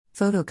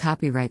Photo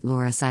copyright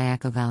Laura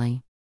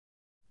Sciacovelli.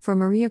 For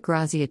Maria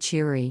Grazia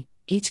Chiuri,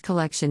 each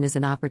collection is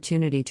an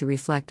opportunity to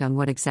reflect on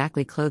what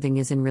exactly clothing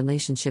is in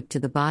relationship to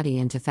the body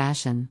and to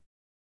fashion.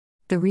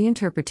 The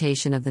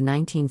reinterpretation of the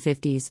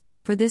 1950s,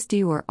 for this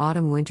Dior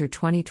Autumn-Winter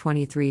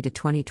 2023 to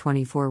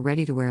 2024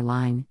 ready-to-wear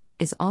line,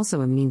 is also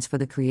a means for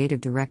the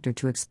creative director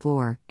to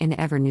explore, in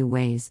ever new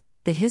ways,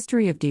 the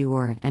history of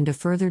Dior and to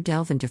further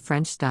delve into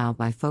French style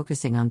by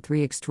focusing on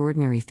three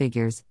extraordinary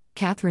figures,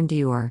 Catherine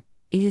Dior,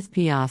 Edith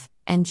Piaf,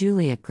 and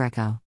Juliette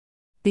Greco.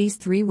 These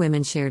three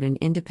women shared an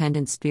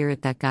independent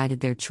spirit that guided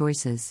their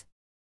choices.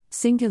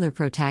 Singular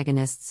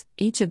protagonists,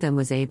 each of them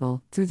was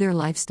able, through their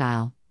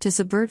lifestyle, to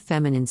subvert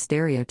feminine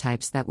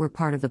stereotypes that were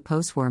part of the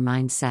post-war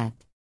mindset.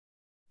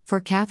 For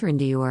Catherine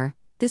Dior,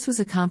 this was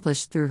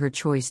accomplished through her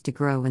choice to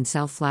grow and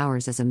sell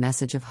flowers as a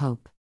message of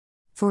hope.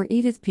 For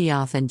Edith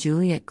Piaf and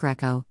Juliette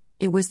Greco,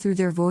 it was through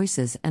their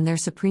voices and their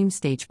supreme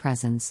stage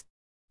presence.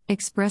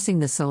 Expressing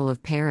the soul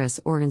of Paris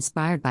or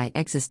inspired by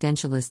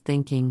existentialist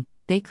thinking,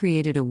 they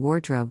created a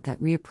wardrobe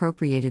that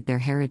reappropriated their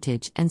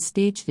heritage and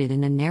staged it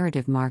in a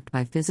narrative marked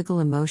by physical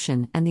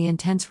emotion and the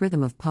intense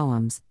rhythm of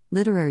poems,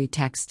 literary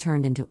texts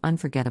turned into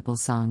unforgettable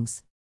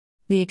songs.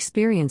 The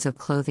experience of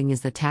clothing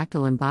is the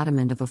tactile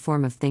embodiment of a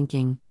form of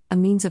thinking, a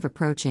means of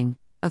approaching,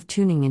 of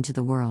tuning into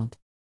the world.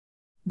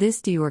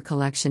 This Dior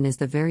collection is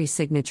the very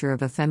signature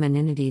of a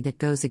femininity that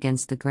goes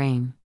against the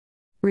grain.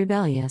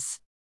 Rebellious.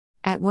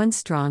 At once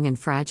strong and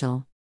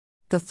fragile.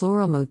 The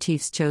floral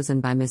motifs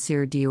chosen by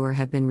Monsieur Dior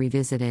have been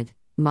revisited.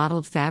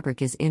 Modeled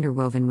fabric is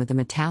interwoven with a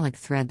metallic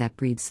thread that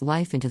breathes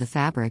life into the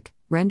fabric,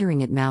 rendering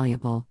it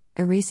malleable,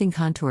 erasing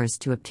contours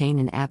to obtain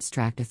an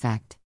abstract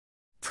effect.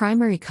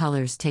 Primary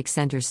colors take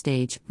center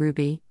stage: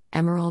 ruby,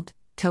 emerald,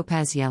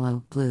 topaz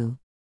yellow, blue.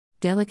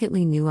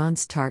 Delicately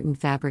nuanced tartan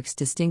fabrics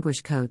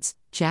distinguish coats,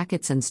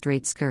 jackets and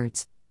straight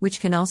skirts, which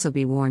can also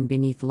be worn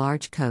beneath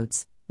large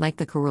coats, like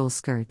the caroule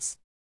skirts.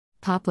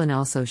 Poplin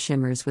also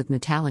shimmers with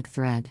metallic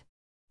thread.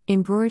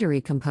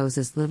 Embroidery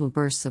composes little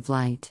bursts of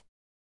light.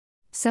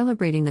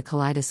 Celebrating the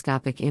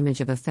kaleidoscopic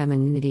image of a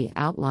femininity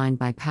outlined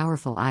by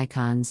powerful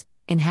icons,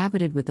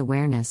 inhabited with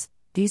awareness,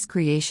 these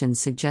creations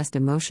suggest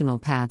emotional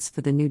paths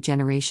for the new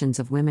generations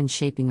of women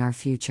shaping our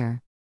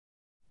future.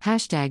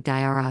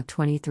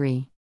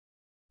 #Dior23.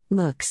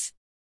 Looks.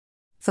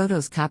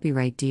 Photos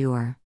copyright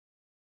Dior.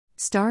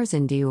 Stars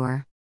in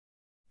Dior.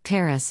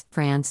 Paris,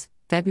 France,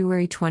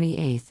 February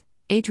 28.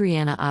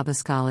 Adriana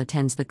Abascal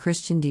attends the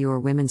Christian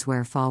Dior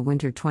Womenswear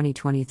Fall-Winter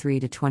 2023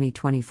 to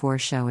 2024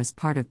 show as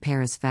part of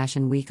Paris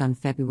Fashion Week on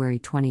February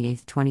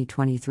 28,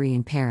 2023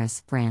 in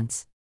Paris,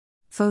 France.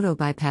 Photo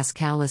by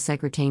Pascal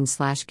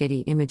Lesegretane /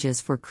 Getty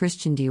Images for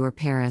Christian Dior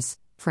Paris,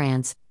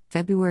 France,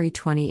 February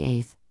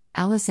 28.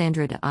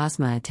 Alessandra de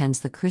Osma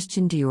attends the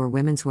Christian Dior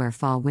Womenswear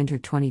Fall-Winter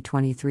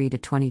 2023 to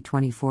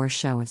 2024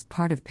 show as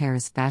part of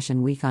Paris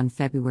Fashion Week on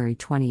February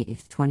 28,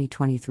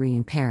 2023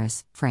 in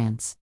Paris,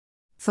 France.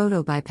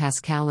 Photo by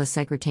Pascal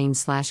Lesegretane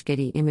 /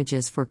 Getty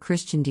Images for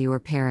Christian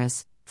Dior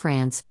Paris,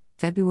 France,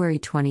 February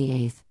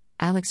 28.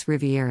 Alex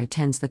Riviere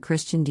attends the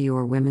Christian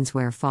Dior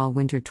Womenswear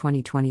Fall-Winter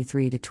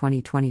 2023 to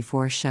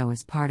 2024 show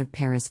as part of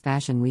Paris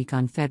Fashion Week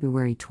on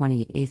February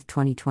 28,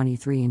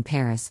 2023 in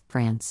Paris,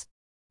 France.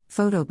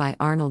 Photo by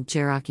Arnold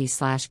Jarocki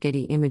 /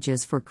 Getty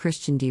Images for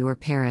Christian Dior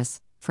Paris,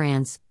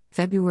 France,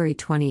 February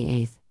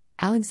 28.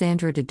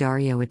 Alexandra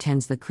Daddario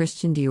attends the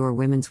Christian Dior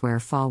Womenswear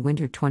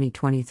Fall-Winter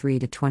 2023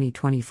 to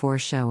 2024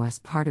 show as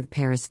part of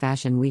Paris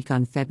Fashion Week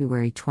on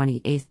February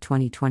 28,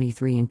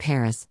 2023 in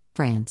Paris,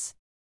 France.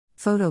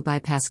 Photo by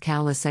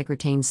Pascal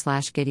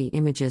Lesegretane / Getty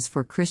Images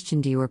for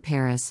Christian Dior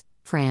Paris,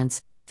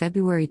 France,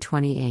 February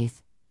 28.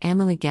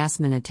 Amélie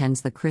Gassman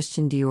attends the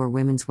Christian Dior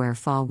Womenswear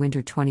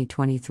Fall-Winter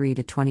 2023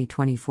 to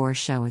 2024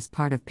 show as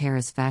part of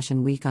Paris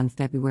Fashion Week on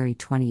February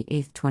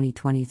 28,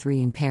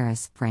 2023 in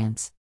Paris,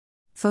 France.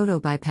 Photo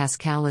by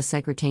Pascal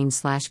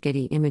Lesegretane /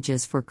 Getty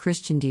Images for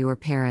Christian Dior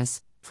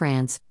Paris,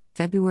 France,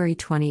 February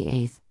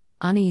 28.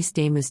 Anaïs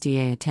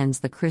Desmoustiers attends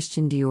the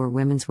Christian Dior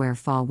Womenswear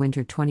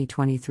Fall-Winter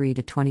 2023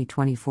 to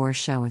 2024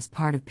 show as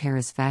part of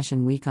Paris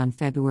Fashion Week on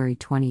February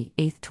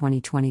 28,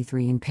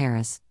 2023 in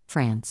Paris,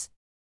 France.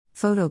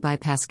 Photo by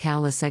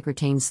Pascal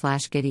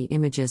Lesegretane / Getty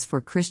Images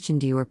for Christian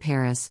Dior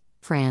Paris,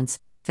 France,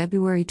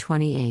 February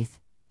 28.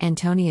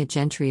 Antonia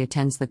Gentry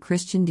attends the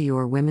Christian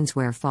Dior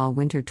Womenswear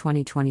Fall-Winter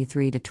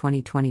 2023 to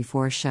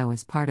 2024 show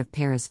as part of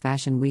Paris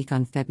Fashion Week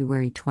on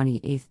February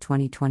 28,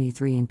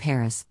 2023 in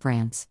Paris,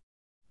 France.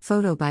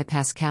 Photo by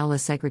Pascal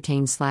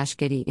Lesegretane /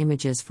 Getty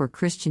Images for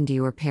Christian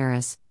Dior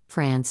Paris,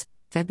 France,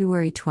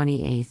 February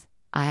 28.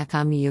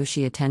 Ayaka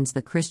Miyoshi attends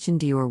the Christian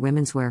Dior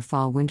Womenswear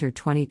Fall-Winter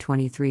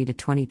 2023 to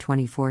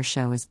 2024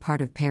 show as part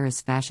of Paris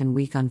Fashion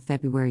Week on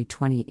February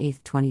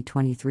 28,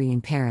 2023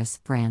 in Paris,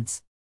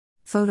 France.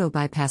 Photo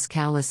by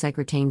Pascal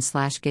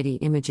Lesegretane / Getty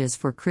Images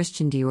for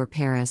Christian Dior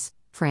Paris,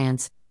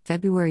 France,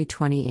 February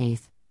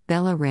 28.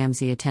 Bella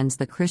Ramsey attends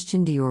the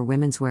Christian Dior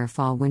Womenswear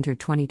Fall-Winter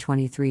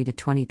 2023 to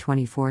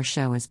 2024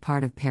 show as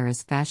part of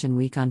Paris Fashion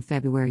Week on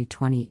February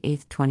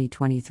 28,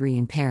 2023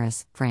 in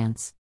Paris,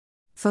 France.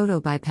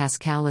 Photo by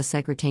Pascal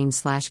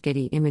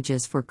Lesegretane/Getty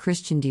Images for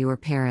Christian Dior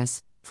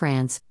Paris,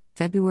 France,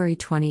 February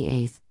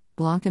 28.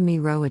 Blanca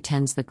Miro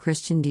attends the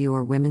Christian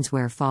Dior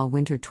Womenswear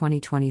Fall/Winter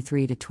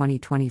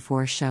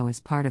 2023-2024 show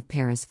as part of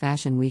Paris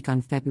Fashion Week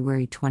on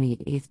February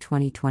 28,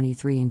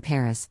 2023 in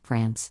Paris,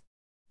 France.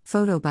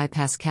 Photo by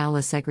Pascal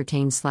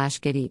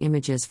Lesegretane/Getty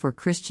Images for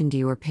Christian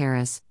Dior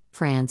Paris,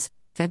 France,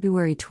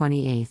 February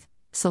 28.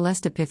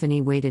 Celeste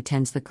Epiphany Wade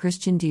attends the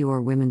Christian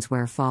Dior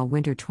Womenswear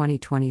Fall/Winter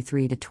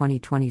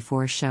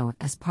 2023-2024 show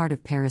as part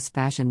of Paris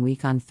Fashion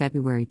Week on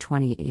February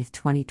 28,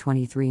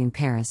 2023 in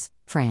Paris,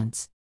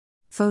 France.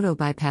 Photo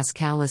by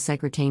Pascal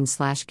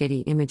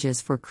Lesegretane/Getty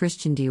Images for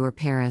Christian Dior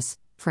Paris,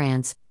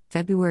 France,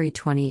 February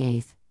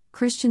 28.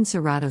 Christian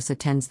Serratos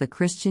attends the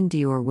Christian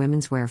Dior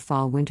Womenswear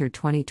Fall/Winter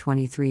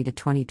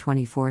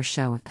 2023-2024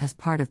 show as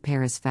part of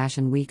Paris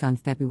Fashion Week on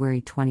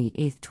February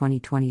 28,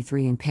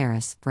 2023 in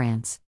Paris,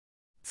 France.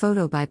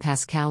 Photo by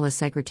Pascal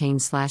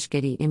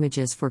Lesegretane/Getty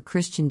Images for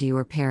Christian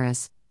Dior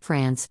Paris,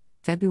 France,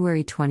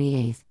 February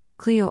 28.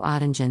 Cleo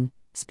Ottingen,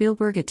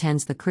 Spielberg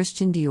attends the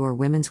Christian Dior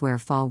Womenswear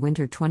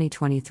Fall/Winter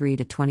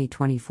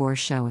 2023-2024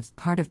 show as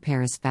part of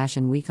Paris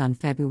Fashion Week on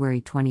February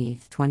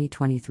 28,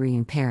 2023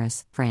 in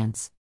Paris,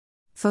 France.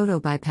 Photo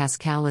by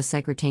Pascal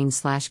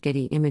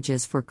Lesegretane/Getty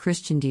Images for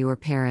Christian Dior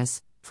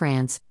Paris,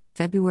 France,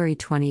 February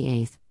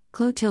 28.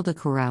 Clotilde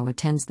Corrao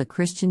attends the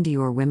Christian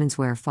Dior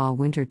Womenswear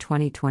Fall/Winter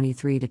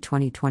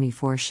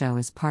 2023-2024 show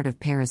as part of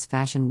Paris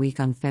Fashion Week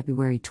on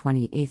February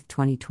 28,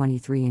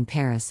 2023 in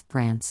Paris,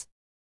 France.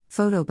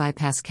 Photo by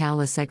Pascal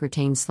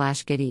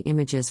Lesegretane/Getty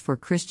Images for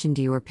Christian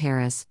Dior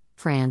Paris,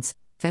 France,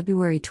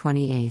 February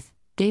 28.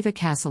 David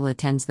Castle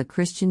attends the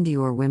Christian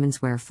Dior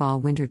Womenswear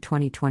Fall/Winter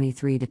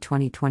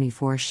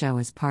 2023-2024 show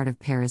as part of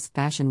Paris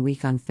Fashion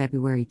Week on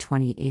February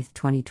 28,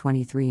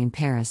 2023 in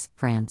Paris,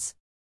 France.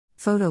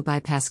 Photo by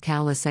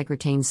Pascal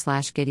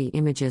Lesegretane/Getty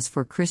Images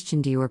for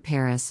Christian Dior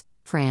Paris,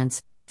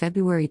 France,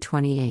 February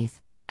 28.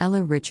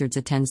 Ella Richards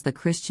attends the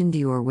Christian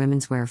Dior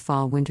Womenswear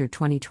Fall/Winter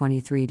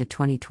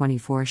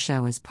 2023-2024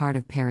 show as part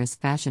of Paris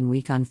Fashion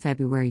Week on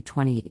February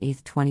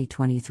 28,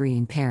 2023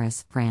 in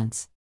Paris,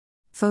 France.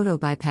 Photo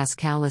by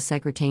Pascal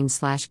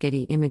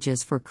Lesegretane/Getty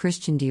Images for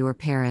Christian Dior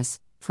Paris,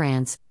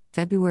 France,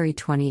 February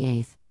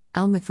 28.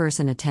 Elle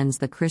Macpherson attends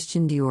the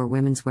Christian Dior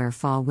Womenswear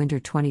Fall/Winter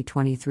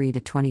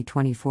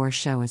 2023-2024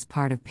 show as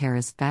part of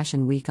Paris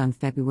Fashion Week on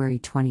February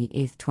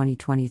 28,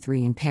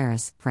 2023 in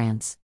Paris,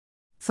 France.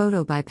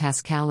 Photo by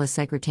Pascal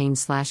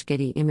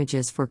Lesegretane/Getty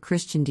Images for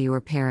Christian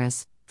Dior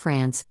Paris,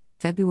 France,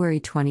 February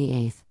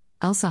 28.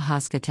 Elsa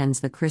Hosk attends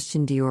the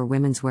Christian Dior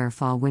Womenswear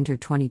Fall/Winter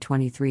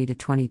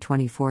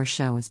 2023-2024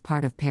 show as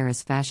part of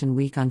Paris Fashion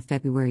Week on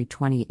February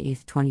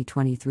 28,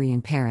 2023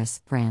 in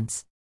Paris,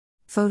 France.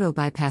 Photo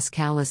by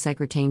Pascal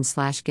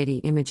Lesegretane/Getty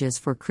Images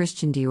for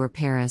Christian Dior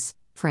Paris,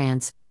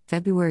 France,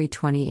 February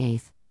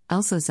 28.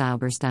 Elsa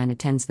Zauberstein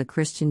attends the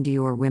Christian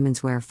Dior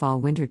Womenswear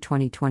Fall/Winter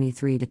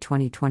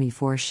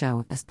 2023-2024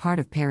 show as part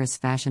of Paris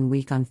Fashion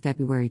Week on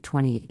February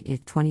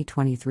 28,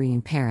 2023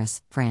 in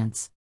Paris,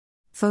 France.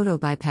 Photo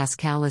by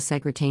Pascal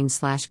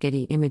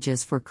Lesegretane/Getty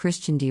Images for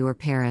Christian Dior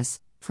Paris,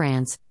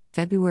 France,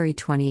 February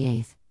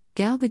 28.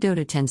 Gal Gadot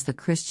attends the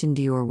Christian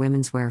Dior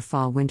Womenswear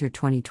Fall/Winter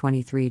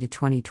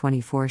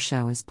 2023-2024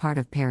 show as part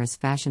of Paris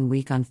Fashion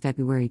Week on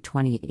February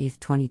 28,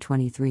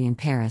 2023 in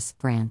Paris,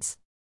 France.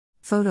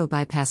 Photo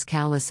by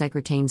Pascal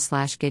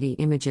Lesegretane/Getty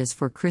Images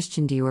for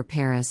Christian Dior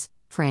Paris,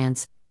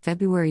 France,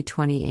 February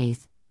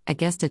 28.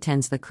 Agest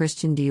attends the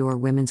Christian Dior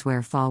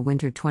Womenswear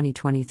Fall/Winter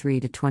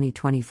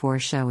 2023-2024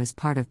 show as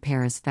part of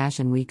Paris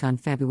Fashion Week on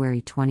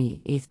February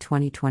 28,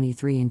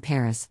 2023 in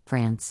Paris,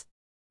 France.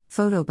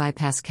 Photo by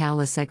Pascal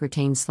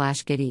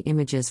Lesegretane/Getty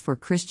Images for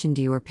Christian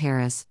Dior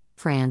Paris,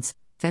 France,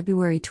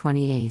 February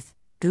 28.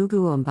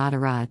 Gugu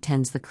Mbadara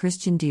attends the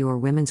Christian Dior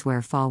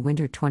Womenswear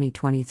Fall/Winter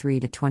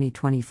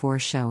 2023-2024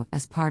 show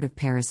as part of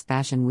Paris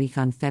Fashion Week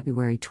on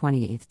February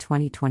 28,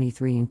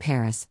 2023 in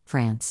Paris,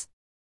 France.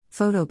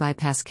 Photo by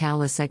Pascal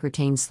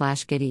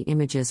Lesegretane/Getty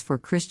Images for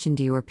Christian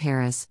Dior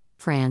Paris,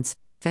 France,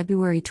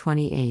 February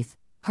 28.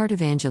 Heart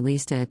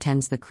Evangelista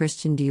attends the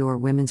Christian Dior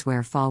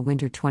Womenswear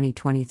Fall/Winter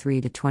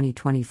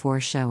 2023-2024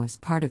 show as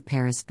part of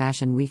Paris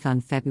Fashion Week on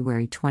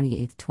February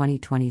 28,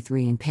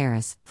 2023 in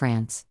Paris,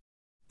 France.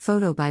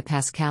 Photo by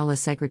Pascal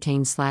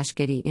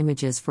Lesegretane/Getty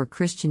Images for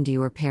Christian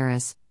Dior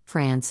Paris,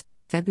 France,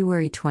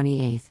 February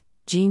 28.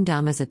 Jean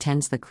Damas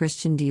attends the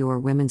Christian Dior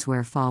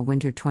Womenswear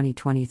Fall/Winter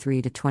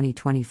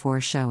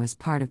 2023-2024 show as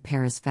part of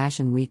Paris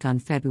Fashion Week on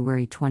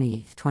February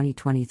 28,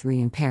 2023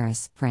 in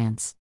Paris,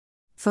 France.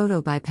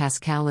 Photo by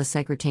Pascal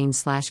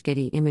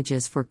Lesegretane/Getty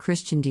Images for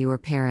Christian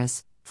Dior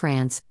Paris,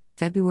 France,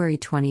 February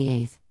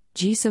 28.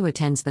 Jisoo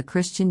attends the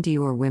Christian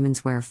Dior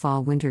Womenswear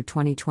Fall/Winter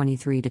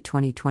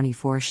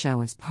 2023-2024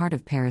 show as part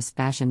of Paris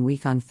Fashion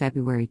Week on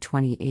February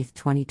 28,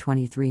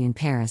 2023 in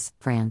Paris,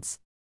 France.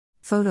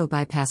 Photo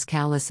by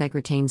Pascal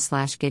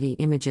Lesegretane/Getty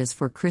Images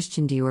for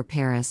Christian Dior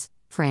Paris,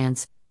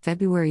 France,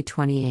 February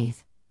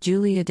 28.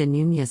 Julia de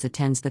Núñez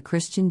attends the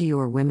Christian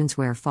Dior Women's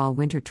Wear Fall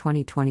Winter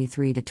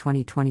 2023 to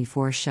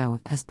 2024 show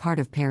as part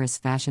of Paris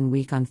Fashion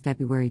Week on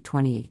February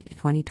 28,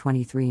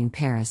 2023 in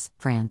Paris,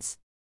 France.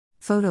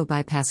 Photo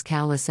by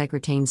Pascal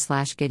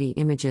Secretaine/Getty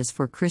Images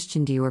for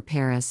Christian Dior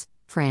Paris,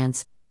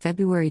 France,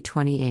 February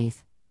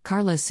 28.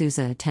 Carla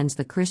Souza attends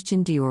the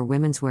Christian Dior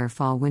Women's Wear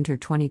Fall Winter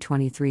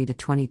 2023 to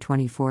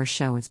 2024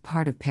 show as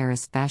part of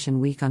Paris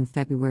Fashion Week on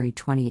February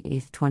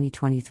 28,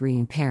 2023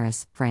 in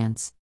Paris,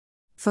 France.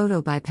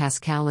 Photo by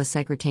Pascal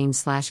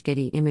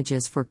Secretaine/Getty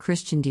Images for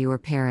Christian Dior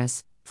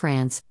Paris,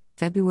 France,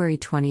 February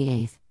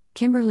 28.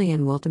 Kimberly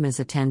Ann Wiltemas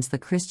attends the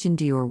Christian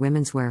Dior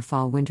Women's Wear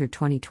Fall Winter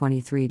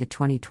 2023 to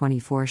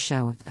 2024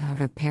 show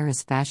out of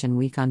Paris Fashion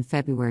Week on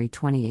February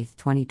 28,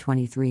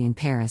 2023 in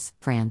Paris,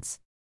 France.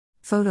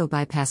 Photo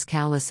by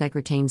Pascal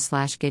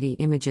Secretaine/Getty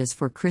Images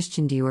for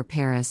Christian Dior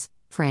Paris,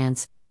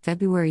 France,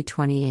 February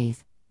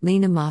 28.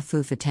 Lena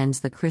Mahfouf attends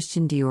the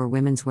Christian Dior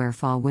Women's Wear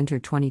Fall Winter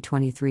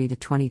 2023 to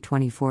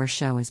 2024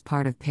 show as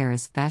part of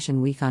Paris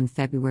Fashion Week on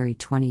February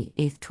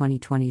 28,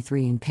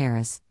 2023 in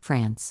Paris,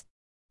 France.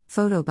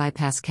 Photo by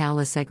Pascal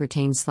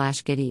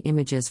Secretaine/Getty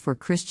Images for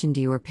Christian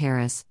Dior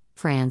Paris,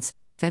 France,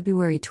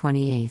 February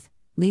 28.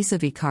 Lisa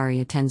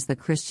Vicari attends the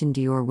Christian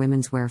Dior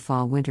Women's Wear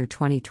Fall Winter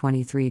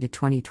 2023 to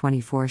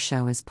 2024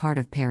 show as part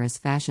of Paris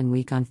Fashion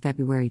Week on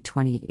February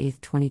 28,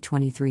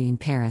 2023 in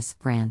Paris,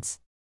 France.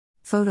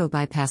 Photo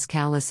by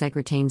Pascal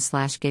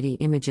Secretaine/Getty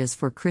Images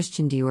for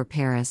Christian Dior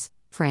Paris,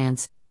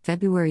 France,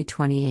 February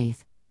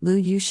 28. Lu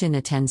Yuxin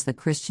attends the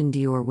Christian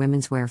Dior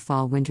Women's Wear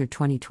Fall Winter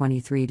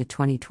 2023 to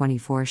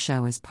 2024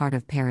 show as part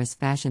of Paris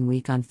Fashion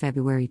Week on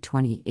February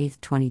 28,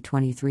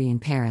 2023 in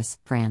Paris,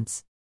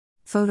 France.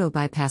 Photo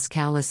by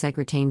Pascal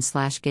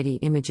Secretaine/Getty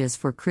Images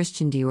for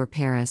Christian Dior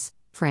Paris,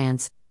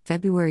 France,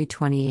 February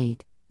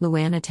 28.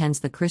 Luann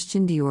attends the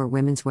Christian Dior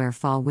Women's Wear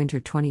Fall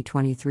Winter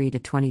 2023 to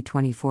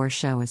 2024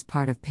 show as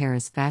part of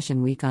Paris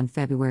Fashion Week on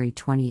February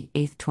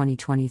 28,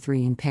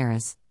 2023 in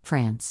Paris,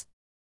 France.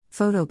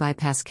 Photo by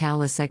Pascal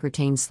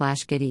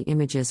Secretaine/Getty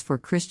Images for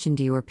Christian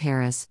Dior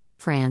Paris,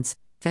 France,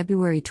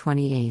 February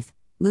 28.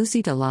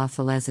 Lucy de la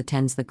Falaise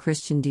attends the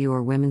Christian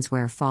Dior Women's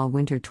Wear Fall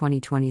Winter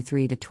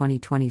 2023 to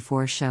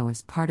 2024 show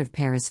as part of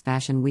Paris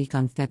Fashion Week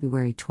on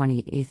February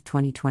 28,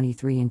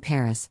 2023 in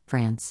Paris,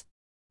 France.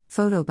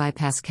 Photo by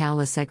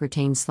Pascal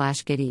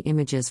Secretaine/Getty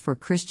Images for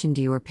Christian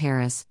Dior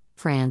Paris,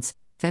 France,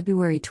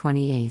 February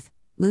 28.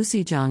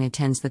 Lucy Zhang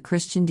attends the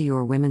Christian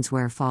Dior Women's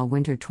Wear Fall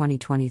Winter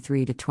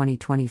 2023 to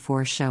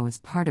 2024 show as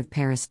part of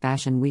Paris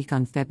Fashion Week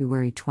on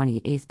February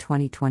 28,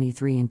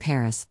 2023 in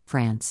Paris,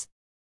 France.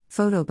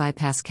 Photo by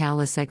Pascal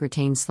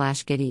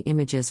Secretaine/Getty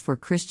Images for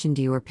Christian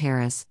Dior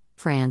Paris,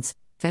 France,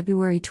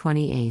 February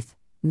 28.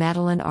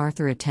 Madeleine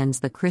Arthur attends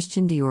the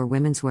Christian Dior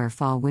Women's Wear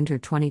Fall Winter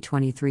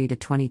 2023 to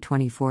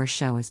 2024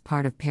 show as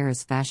part of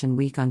Paris Fashion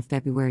Week on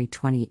February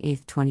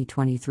 28,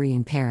 2023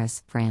 in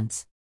Paris,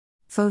 France.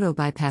 Photo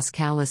by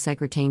Pascal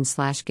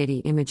Secretaine/Getty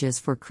Images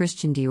for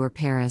Christian Dior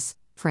Paris,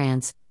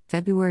 France,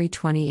 February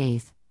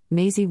 28.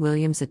 Maisie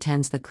Williams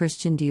attends the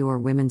Christian Dior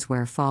Women's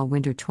Wear Fall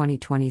Winter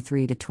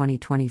 2023 to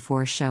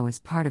 2024 show as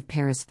part of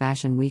Paris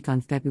Fashion Week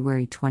on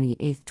February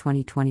 28,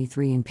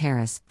 2023 in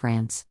Paris,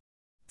 France.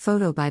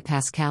 Photo by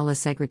Pascal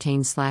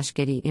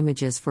Secretaine/Getty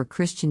Images for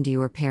Christian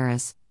Dior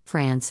Paris,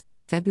 France,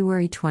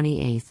 February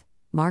 28.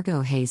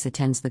 Margot Hayes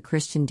attends the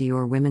Christian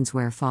Dior Women's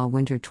Wear Fall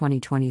Winter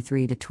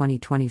 2023 to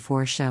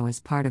 2024 show as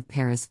part of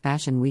Paris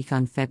Fashion Week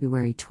on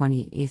February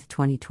 28,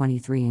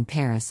 2023 in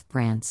Paris,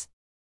 France.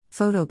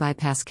 Photo by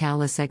Pascal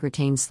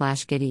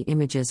Secretaine/Getty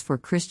Images for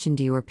Christian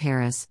Dior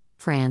Paris,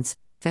 France,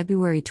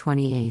 February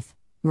 28.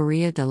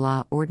 Maria de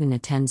la Orden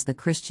attends the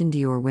Christian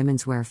Dior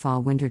Women's Wear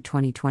Fall Winter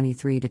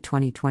 2023 to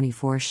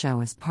 2024 show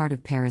as part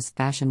of Paris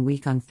Fashion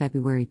Week on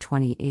February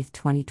 28,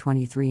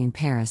 2023 in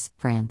Paris,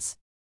 France.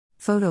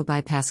 Photo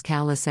by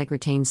Pascal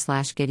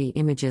Secretaine/Getty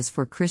Images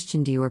for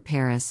Christian Dior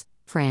Paris,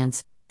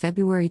 France,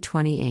 February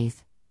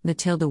 28.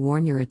 Mathilde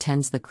Warnier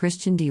attends the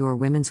Christian Dior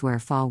Women's Wear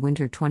Fall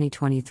Winter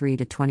 2023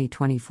 to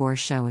 2024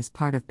 show as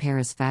part of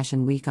Paris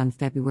Fashion Week on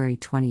February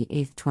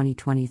 28,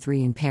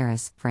 2023 in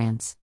Paris,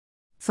 France.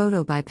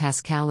 Photo by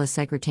Pascal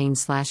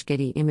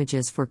Secretaine/Getty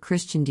Images for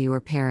Christian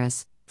Dior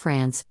Paris,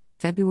 France,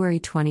 February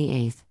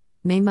 28.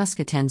 May Musk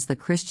attends the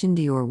Christian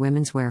Dior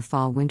Women's Wear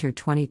Fall Winter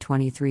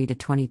 2023 to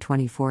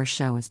 2024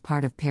 show as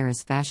part of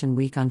Paris Fashion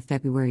Week on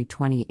February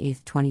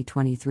 28,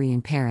 2023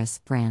 in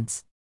Paris,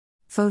 France.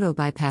 Photo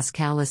by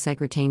Pascal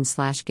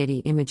Secretaine/Getty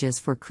Images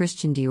for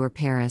Christian Dior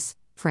Paris,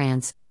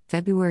 France,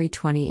 February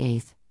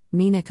 28.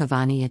 Mina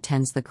Cavani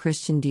attends the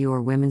Christian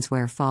Dior Women's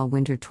Wear Fall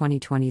Winter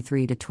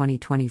 2023 to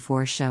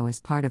 2024 show as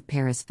part of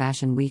Paris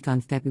Fashion Week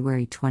on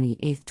February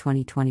 28,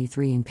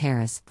 2023 in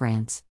Paris,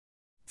 France.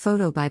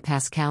 Photo by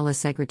Pascal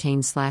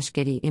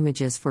Secretaine/Getty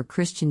Images for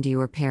Christian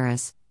Dior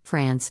Paris,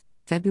 France,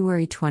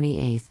 February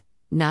 28.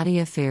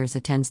 Nadia Fairs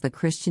attends the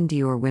Christian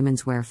Dior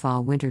Women's Wear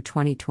Fall Winter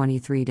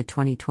 2023 to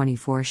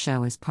 2024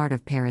 show as part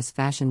of Paris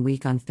Fashion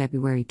Week on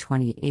February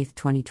 28,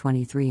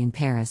 2023 in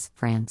Paris,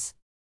 France.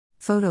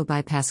 Photo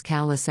by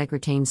Pascal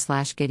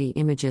Secretaine/Getty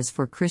Images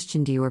for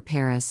Christian Dior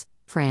Paris,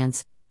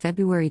 France,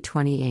 February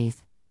 28,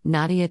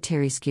 Nadia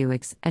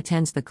Tereskewicz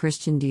attends the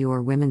Christian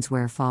Dior Women's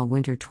Wear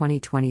Fall/Winter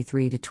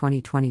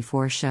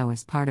 2023-2024 show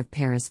as part of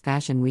Paris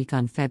Fashion Week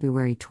on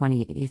February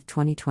 28,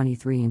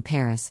 2023 in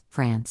Paris,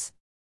 France.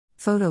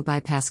 Photo by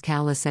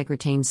Pascal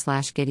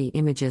Segretain/Getty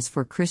Images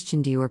for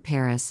Christian Dior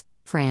Paris,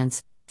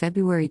 France,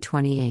 February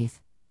 28.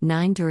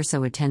 9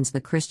 D'Urso attends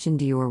the Christian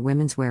Dior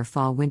Women's Wear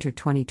Fall/Winter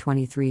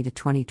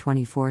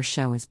 2023-2024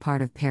 show as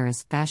part of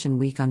Paris Fashion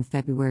Week on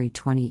February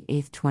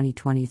 28,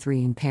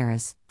 2023 in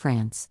Paris,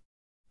 France.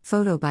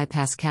 Photo by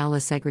Pascal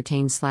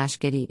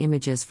Segretain/Getty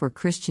Images for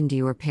Christian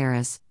Dior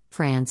Paris,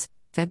 France,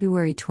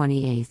 February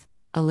 28.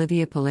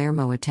 Olivia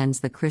Palermo attends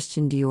the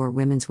Christian Dior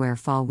Women's Wear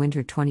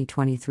Fall/Winter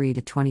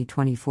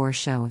 2023-2024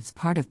 show as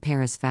part of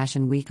Paris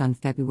Fashion Week on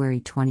February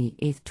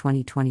 28,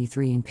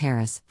 2023 in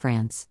Paris,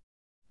 France.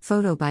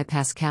 Photo by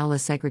Pascal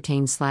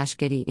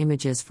Segretain/Getty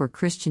Images for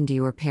Christian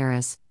Dior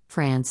Paris,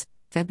 France,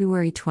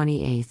 February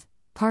 28.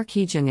 Park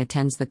Hee-jung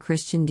attends the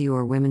Christian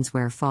Dior Women's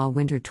Wear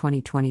Fall/Winter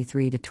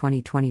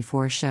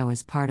 2023-2024 show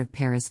as part of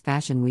Paris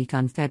Fashion Week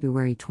on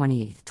February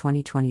 28,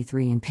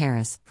 2023 in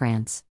Paris,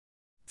 France.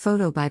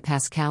 Photo by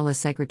Pascal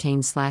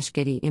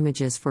Segretain/Getty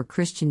Images for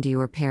Christian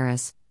Dior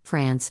Paris,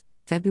 France,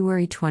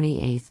 February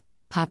 28.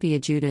 Papi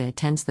Ajuda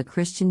attends the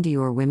Christian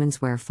Dior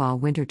Women's Wear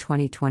Fall/Winter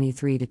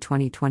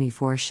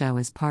 2023-2024 show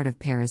as part of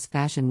Paris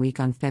Fashion Week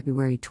on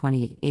February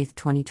 28,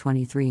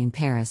 2023 in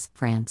Paris,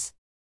 France.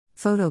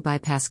 Photo by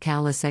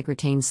Pascal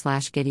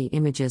Segretain/Getty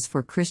Images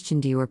for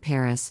Christian Dior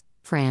Paris,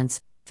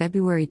 France,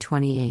 February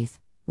 28.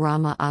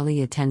 Rama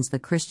Ali attends the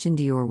Christian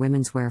Dior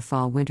Women's Wear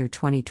Fall/Winter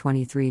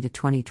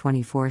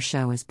 2023-2024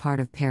 show as part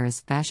of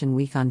Paris Fashion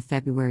Week on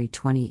February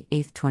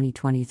 28,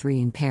 2023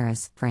 in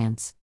Paris,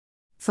 France.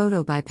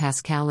 Photo by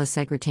Pascal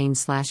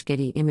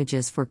Segretain/Getty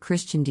Images for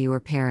Christian Dior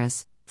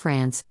Paris,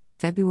 France,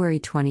 February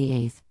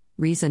 28.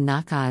 Riza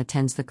Naka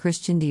attends the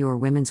Christian Dior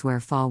Women's Wear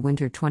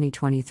Fall/Winter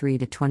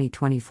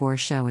 2023-2024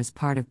 show as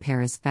part of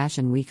Paris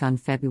Fashion Week on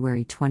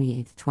February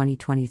 28,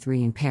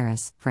 2023 in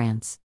Paris,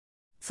 France.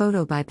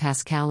 Photo by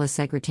Pascal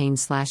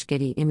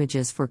Segretain/Getty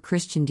Images for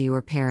Christian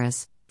Dior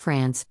Paris,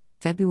 France,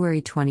 February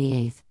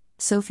 28.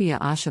 Sophia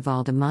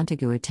Oshival de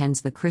Montagu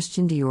attends the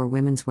Christian Dior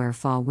Women's Wear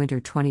Fall/Winter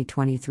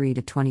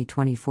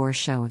 2023-2024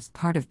 show as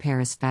part of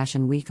Paris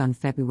Fashion Week on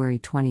February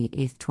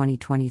 28,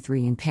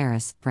 2023 in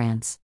Paris,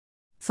 France.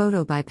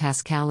 Photo by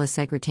Pascal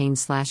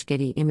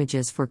Segretain/Getty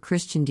Images for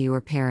Christian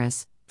Dior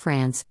Paris,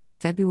 France,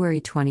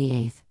 February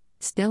 28.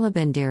 Stella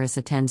Benderis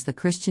attends the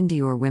Christian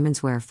Dior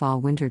Women's Wear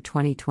Fall/Winter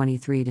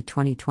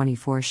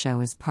 2023-2024 show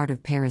as part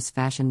of Paris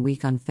Fashion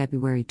Week on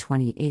February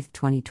 28,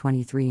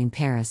 2023 in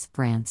Paris,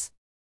 France.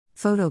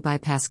 Photo by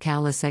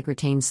Pascal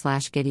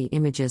Segretain/Getty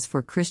Images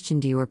for Christian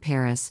Dior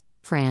Paris,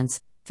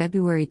 France,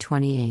 February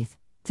 28.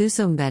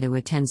 Thuso Mbedu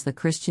attends the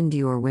Christian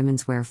Dior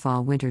Women's Wear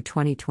Fall/Winter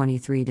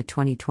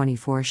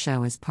 2023-2024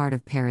 show as part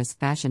of Paris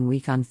Fashion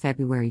Week on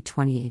February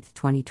 28,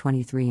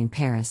 2023 in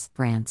Paris,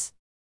 France.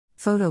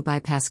 Photo by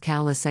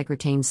Pascal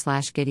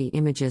Segretain/Getty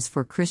Images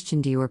for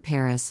Christian Dior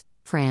Paris,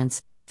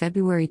 France,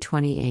 February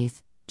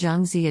 28.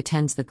 Zhang Zi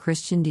attends the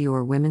Christian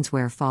Dior Women's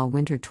Wear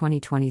Fall/Winter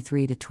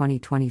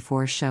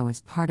 2023-2024 show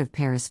as part of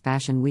Paris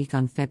Fashion Week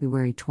on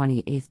February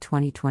 28,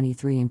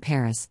 2023 in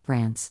Paris,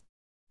 France.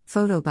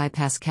 Photo by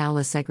Pascal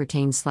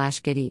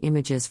Segretain/Getty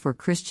Images for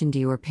Christian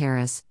Dior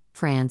Paris,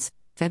 France,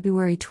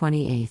 February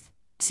 28.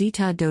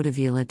 Zita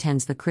Dodeville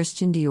attends the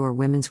Christian Dior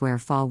Women's Wear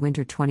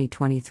Fall/Winter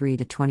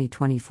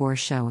 2023-2024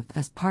 show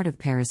as part of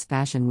Paris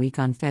Fashion Week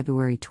on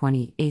February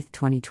 28,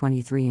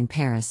 2023 in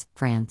Paris,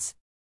 France.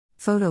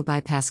 Photo by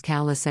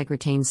Pascal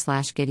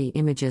Segretain/Getty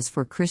Images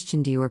for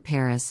Christian Dior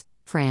Paris,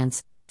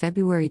 France,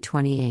 February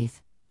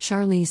 28.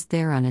 Charlize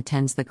Theron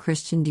attends the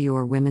Christian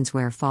Dior Women's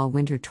Wear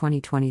Fall/Winter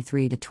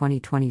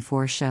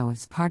 2023-2024 show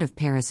as part of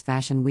Paris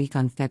Fashion Week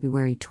on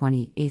February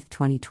 28,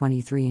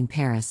 2023 in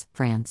Paris,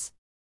 France.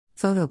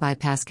 Photo by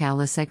Pascal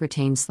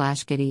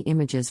Segretain/Getty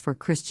Images for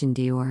Christian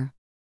Dior.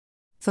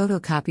 Photo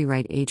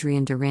copyright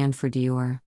Adrian Durand for Dior.